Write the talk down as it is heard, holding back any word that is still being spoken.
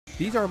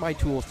These are my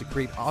tools to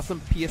create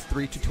awesome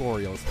PS3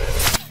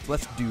 tutorials.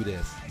 Let's do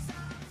this.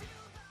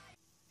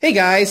 Hey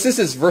guys, this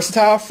is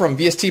Versatile from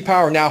VST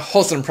Power, now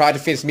host and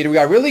Project Phoenix Media. We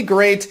got a really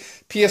great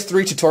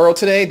PS3 tutorial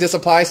today. This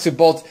applies to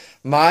both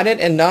modded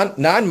and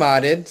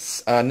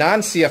non-modded,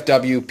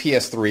 non-CFW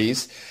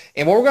PS3s.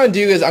 And what we're going to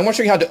do is I'm going to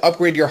show you how to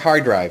upgrade your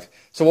hard drive.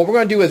 So what we're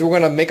going to do is we're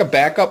going to make a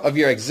backup of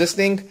your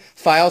existing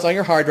files on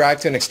your hard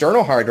drive to an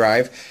external hard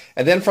drive.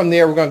 And then from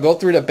there, we're going to go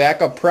through the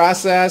backup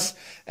process.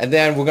 And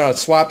then we're going to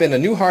swap in a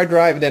new hard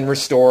drive and then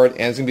restore it.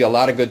 And it's going to be a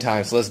lot of good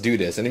times. So let's do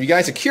this. And if you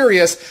guys are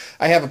curious,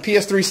 I have a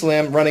PS3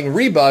 Slim running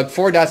Rebug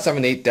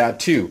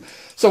 4.78.2.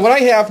 So what I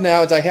have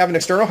now is I have an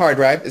external hard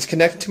drive. It's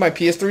connected to my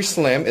PS3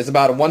 Slim. It's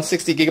about a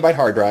 160 gigabyte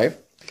hard drive.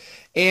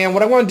 And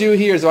what I want to do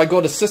here is if I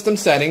go to System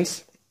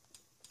Settings,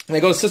 and I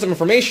go to System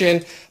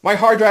Information, my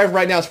hard drive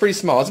right now is pretty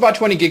small. It's about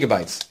 20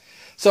 gigabytes.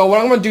 So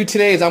what I'm going to do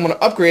today is I'm going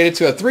to upgrade it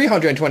to a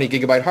 320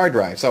 gigabyte hard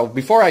drive. So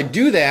before I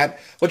do that,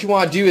 what you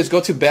want to do is go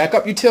to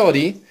Backup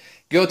Utility,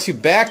 go to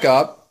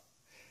Backup,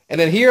 and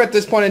then here at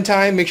this point in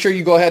time, make sure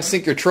you go ahead and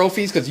sync your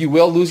trophies because you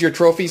will lose your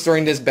trophies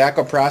during this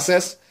backup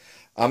process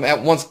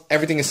once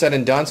everything is said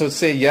and done. So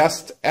say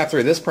yes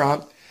after this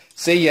prompt.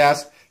 Say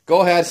yes.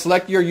 Go ahead,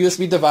 select your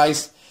USB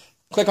device.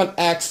 Click on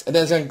X, and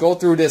then it's going to go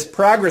through this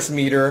progress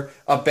meter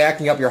of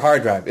backing up your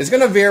hard drive. It's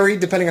going to vary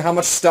depending on how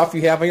much stuff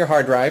you have on your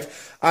hard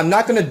drive. I'm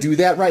not going to do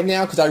that right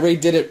now because I already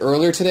did it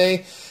earlier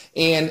today,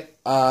 and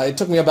it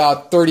took me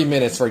about 30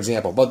 minutes, for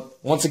example.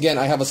 But once again,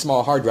 I have a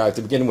small hard drive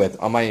to begin with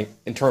on my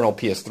internal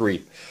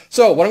PS3.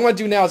 So what I'm going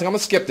to do now is I'm going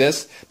to skip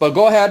this, but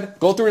go ahead,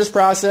 go through this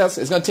process.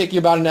 It's going to take you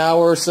about an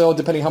hour or so,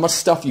 depending on how much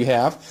stuff you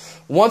have.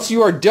 Once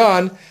you are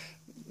done,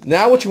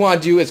 now what you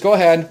want to do is go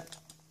ahead,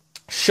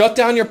 shut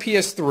down your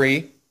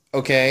PS3,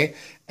 okay,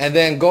 and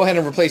then go ahead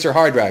and replace your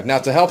hard drive. Now,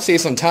 to help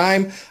save some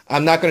time,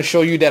 I'm not going to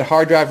show you that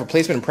hard drive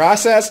replacement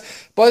process,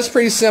 but it's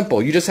pretty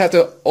simple. You just have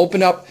to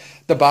open up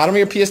the bottom of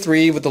your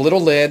PS3 with the little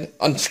lid,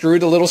 unscrew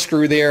the little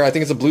screw there, I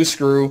think it's a blue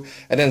screw,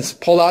 and then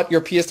pull out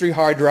your PS3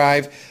 hard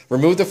drive,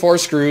 remove the 4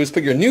 screws,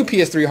 put your new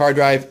PS3 hard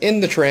drive in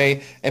the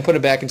tray, and put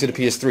it back into the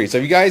PS3. So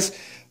if you guys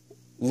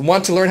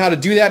want to learn how to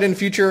do that in the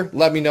future,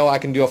 let me know. I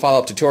can do a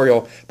follow-up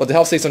tutorial. But to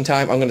help save some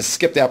time, I'm going to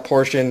skip that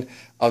portion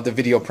of the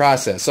video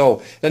process.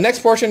 So the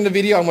next portion of the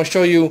video, I'm going to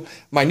show you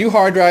my new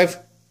hard drive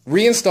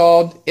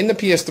reinstalled in the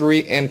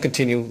PS3 and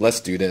continue. Let's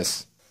do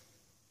this.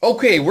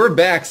 Okay, we're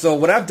back. So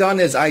what I've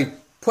done is I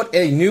put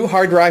a new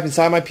hard drive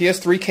inside my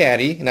PS3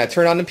 caddy, and I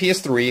turn on the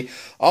PS3.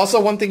 Also,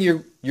 one thing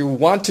you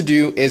want to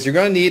do is you're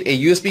going to need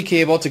a USB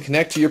cable to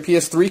connect to your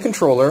PS3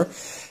 controller.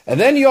 And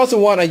then you also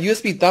want a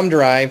USB thumb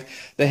drive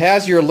that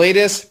has your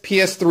latest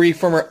PS3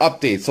 firmware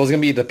update. So it's going to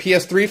be the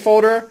PS3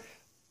 folder,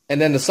 and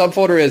then the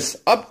subfolder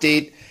is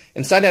update.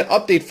 Inside that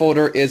update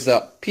folder is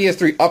the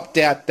PS3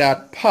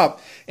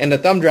 updat.pup, and the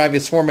thumb drive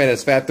is formatted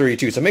as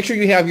FAT32. So make sure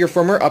you have your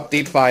firmware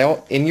update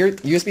file in your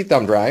USB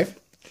thumb drive.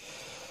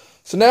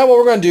 So now what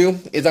we're going to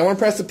do is I want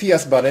to press the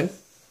PS button.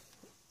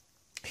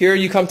 Here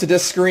you come to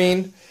this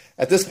screen.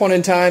 At this point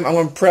in time, I'm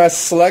going to press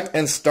select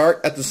and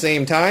start at the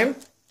same time.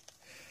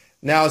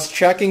 Now it's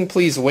checking,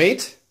 please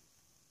wait.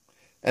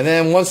 And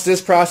then once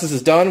this process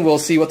is done, we'll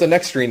see what the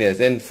next screen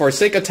is. And for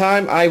sake of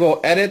time, I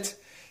will edit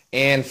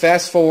and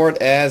fast forward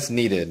as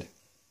needed.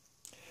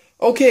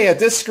 Okay, at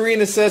this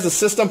screen it says the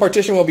system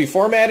partition will be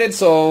formatted,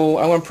 so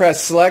I'm going to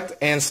press select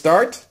and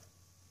start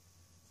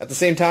at the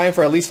same time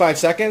for at least 5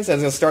 seconds, and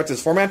it's going to start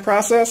this format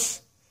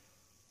process.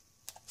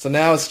 So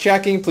now it's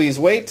checking, please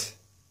wait.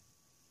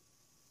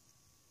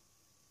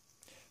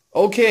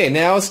 Okay,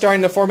 now it's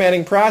starting the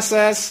formatting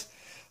process.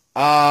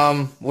 What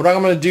I'm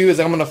going to do is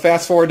I'm going to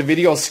fast forward the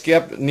video,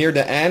 skip near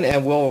the end,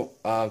 and we'll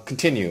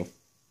continue.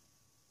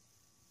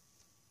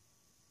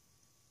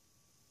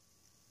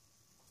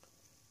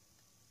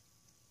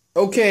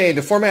 Okay,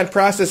 the format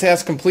process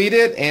has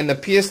completed and the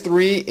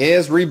PS3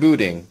 is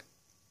rebooting.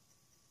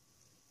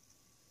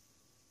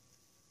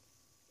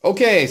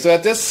 Okay, so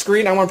at this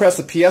screen I want to press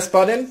the PS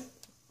button.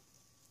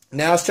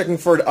 Now it's checking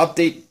for the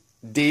update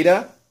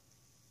data.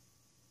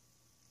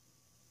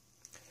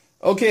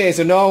 Okay,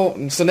 so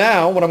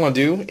now what I'm going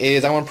to do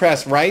is I'm going to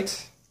press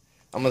right,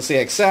 I'm going to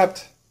say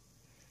accept,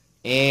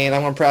 and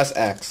I'm going to press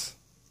X.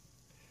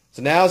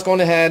 So now it's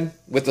going ahead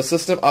with the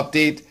system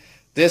update.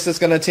 This is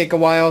going to take a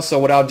while, so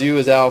what I'll do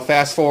is I'll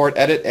fast forward,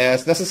 edit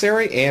as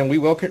necessary, and we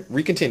will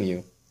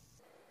recontinue.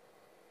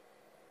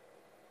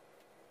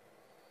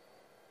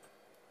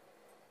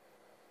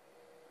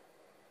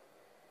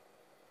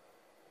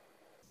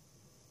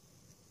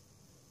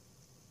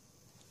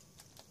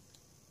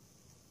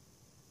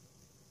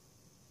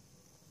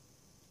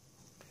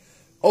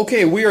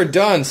 Okay, we are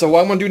done. So what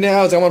I'm going to do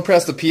now is I'm going to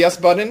press the PS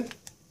button.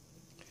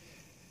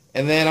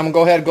 And then I'm going to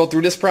go ahead and go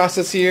through this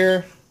process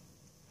here.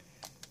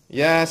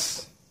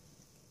 Yes.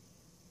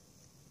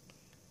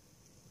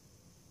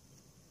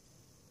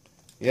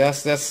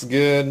 Yes, that's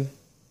good.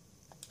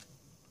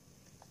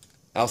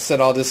 I'll set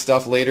all this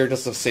stuff later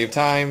just to save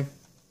time.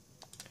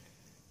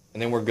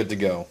 And then we're good to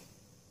go.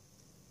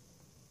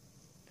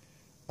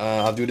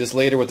 I'll do this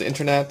later with the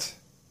internet.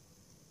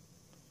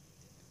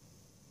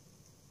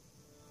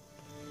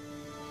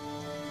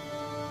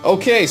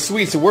 Okay,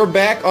 sweet. So we're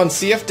back on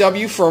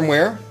CFW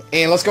firmware,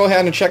 and let's go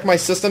ahead and check my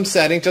system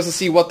settings just to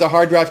see what the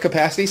hard drive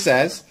capacity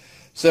says.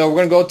 So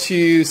we're going to go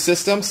to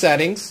System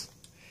Settings,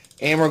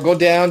 and we'll go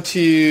down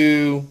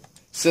to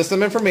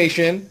System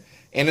Information,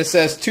 and it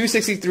says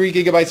 263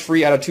 gigabytes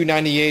free out of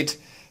 298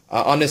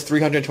 on this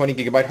 320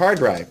 gigabyte hard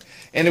drive.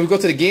 And if we go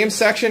to the Games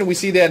section, we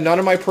see that none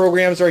of my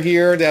programs are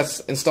here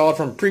that's installed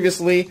from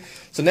previously.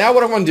 So now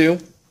what I'm going to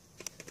do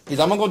is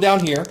I'm going to go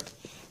down here,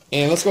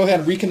 and let's go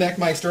ahead and reconnect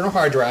my external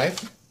hard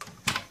drive.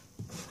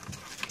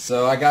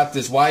 So I got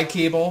this Y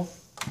cable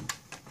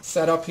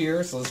set up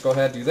here, so let's go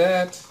ahead and do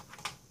that.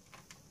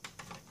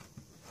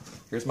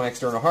 Here's my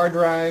external hard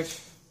drive.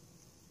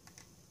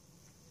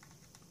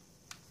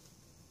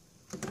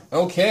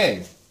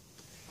 Okay,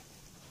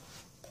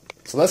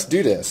 so let's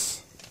do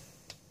this.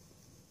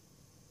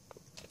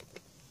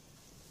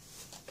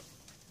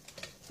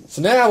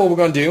 So now what we're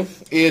going to do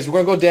is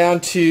we're going to go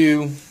down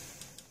to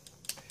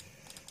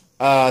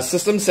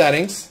System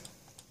Settings.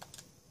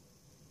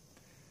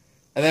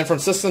 And then from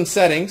System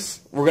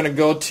Settings, we're going to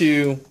go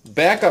to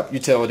Backup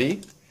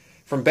Utility.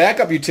 From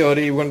Backup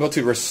Utility, we're going to go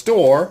to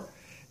Restore.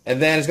 And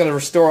then it's going to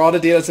restore all the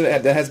data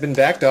that has been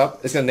backed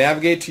up. It's going to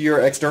navigate to your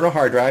external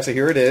hard drive. So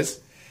here it is.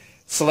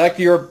 Select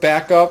your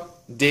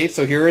backup date.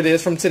 So here it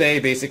is from today,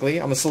 basically.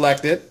 I'm going to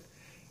select it.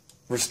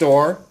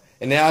 Restore.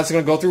 And now it's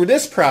going to go through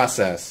this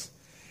process.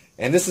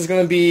 And this is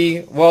going to be,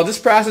 well, this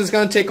process is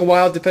going to take a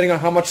while depending on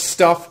how much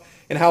stuff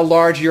and how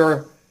large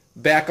your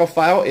backup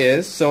file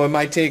is. So it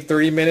might take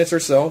 30 minutes or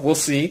so. We'll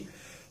see.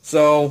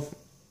 So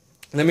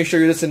let me show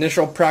you this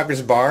initial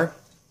progress bar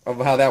of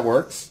how that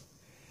works.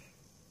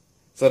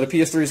 So the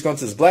PS3 is going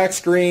to this black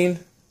screen.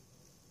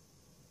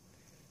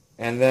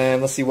 And then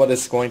let's see what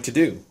it's going to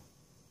do.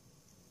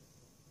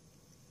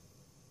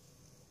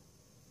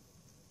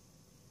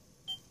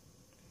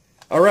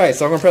 Alright,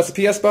 so I'm going to press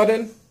the PS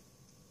button.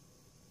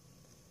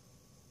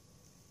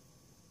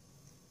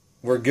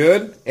 We're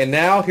good. And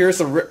now here's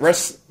the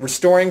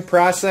restoring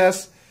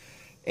process.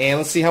 And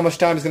let's see how much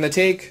time it's going to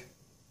take.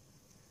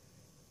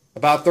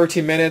 About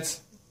 13 minutes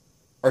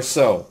or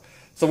so.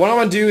 So what I'm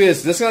going to do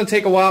is, this is going to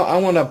take a while.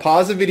 I'm going to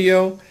pause the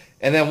video.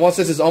 And then once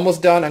this is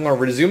almost done, I'm going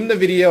to resume the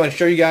video and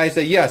show you guys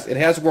that yes, it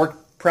has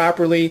worked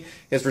properly.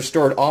 It's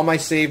restored all my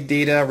saved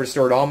data,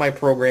 restored all my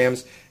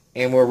programs.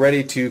 And we're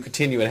ready to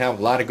continue and have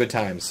a lot of good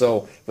times.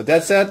 So with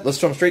that said, let's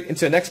jump straight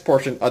into the next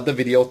portion of the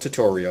video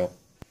tutorial.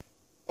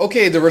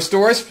 Okay, the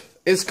restore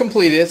is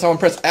completed, so I'm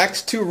going to press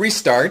X to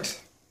restart.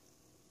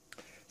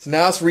 So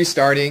now it's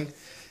restarting,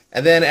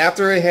 and then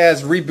after it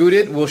has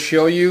rebooted, we'll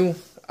show you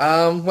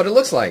what it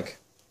looks like.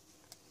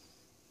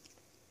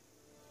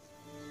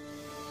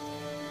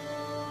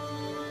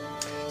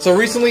 So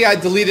recently I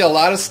deleted a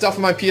lot of stuff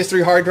on my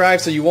PS3 hard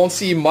drive, so you won't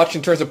see much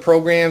in terms of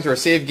programs or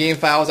saved game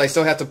files. I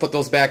still have to put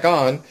those back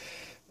on.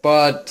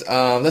 But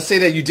let's say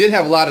that you did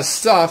have a lot of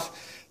stuff.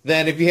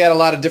 Then if you had a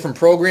lot of different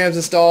programs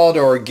installed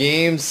or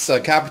games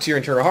copied to your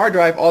internal hard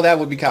drive, all that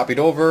would be copied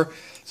over.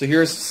 So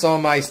here's some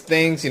of my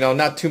things,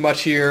 not too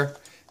much here.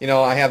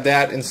 I have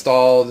that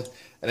installed,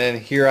 and then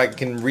here I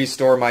can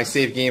restore my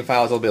saved game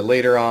files a little bit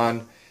later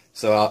on.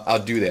 So I'll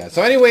do that.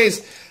 So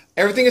anyways,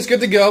 everything is good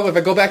to go. If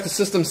I go back to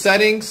System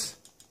Settings,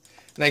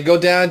 and I go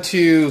down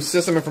to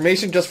System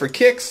Information just for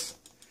kicks,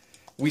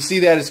 we see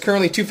that it's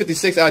currently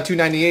 256 out of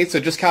 298, so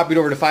it just copied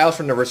over the files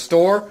from the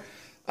restore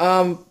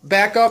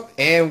backup,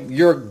 and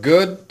you're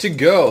good to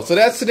go. So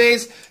that's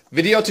today's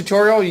video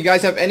tutorial. You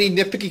guys have any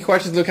nitpicky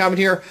questions, leave a comment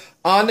here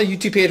on the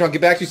YouTube page. I'll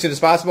get back to you as soon as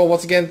possible.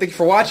 Once again, thank you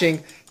for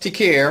watching. Take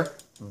care.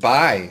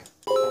 Bye.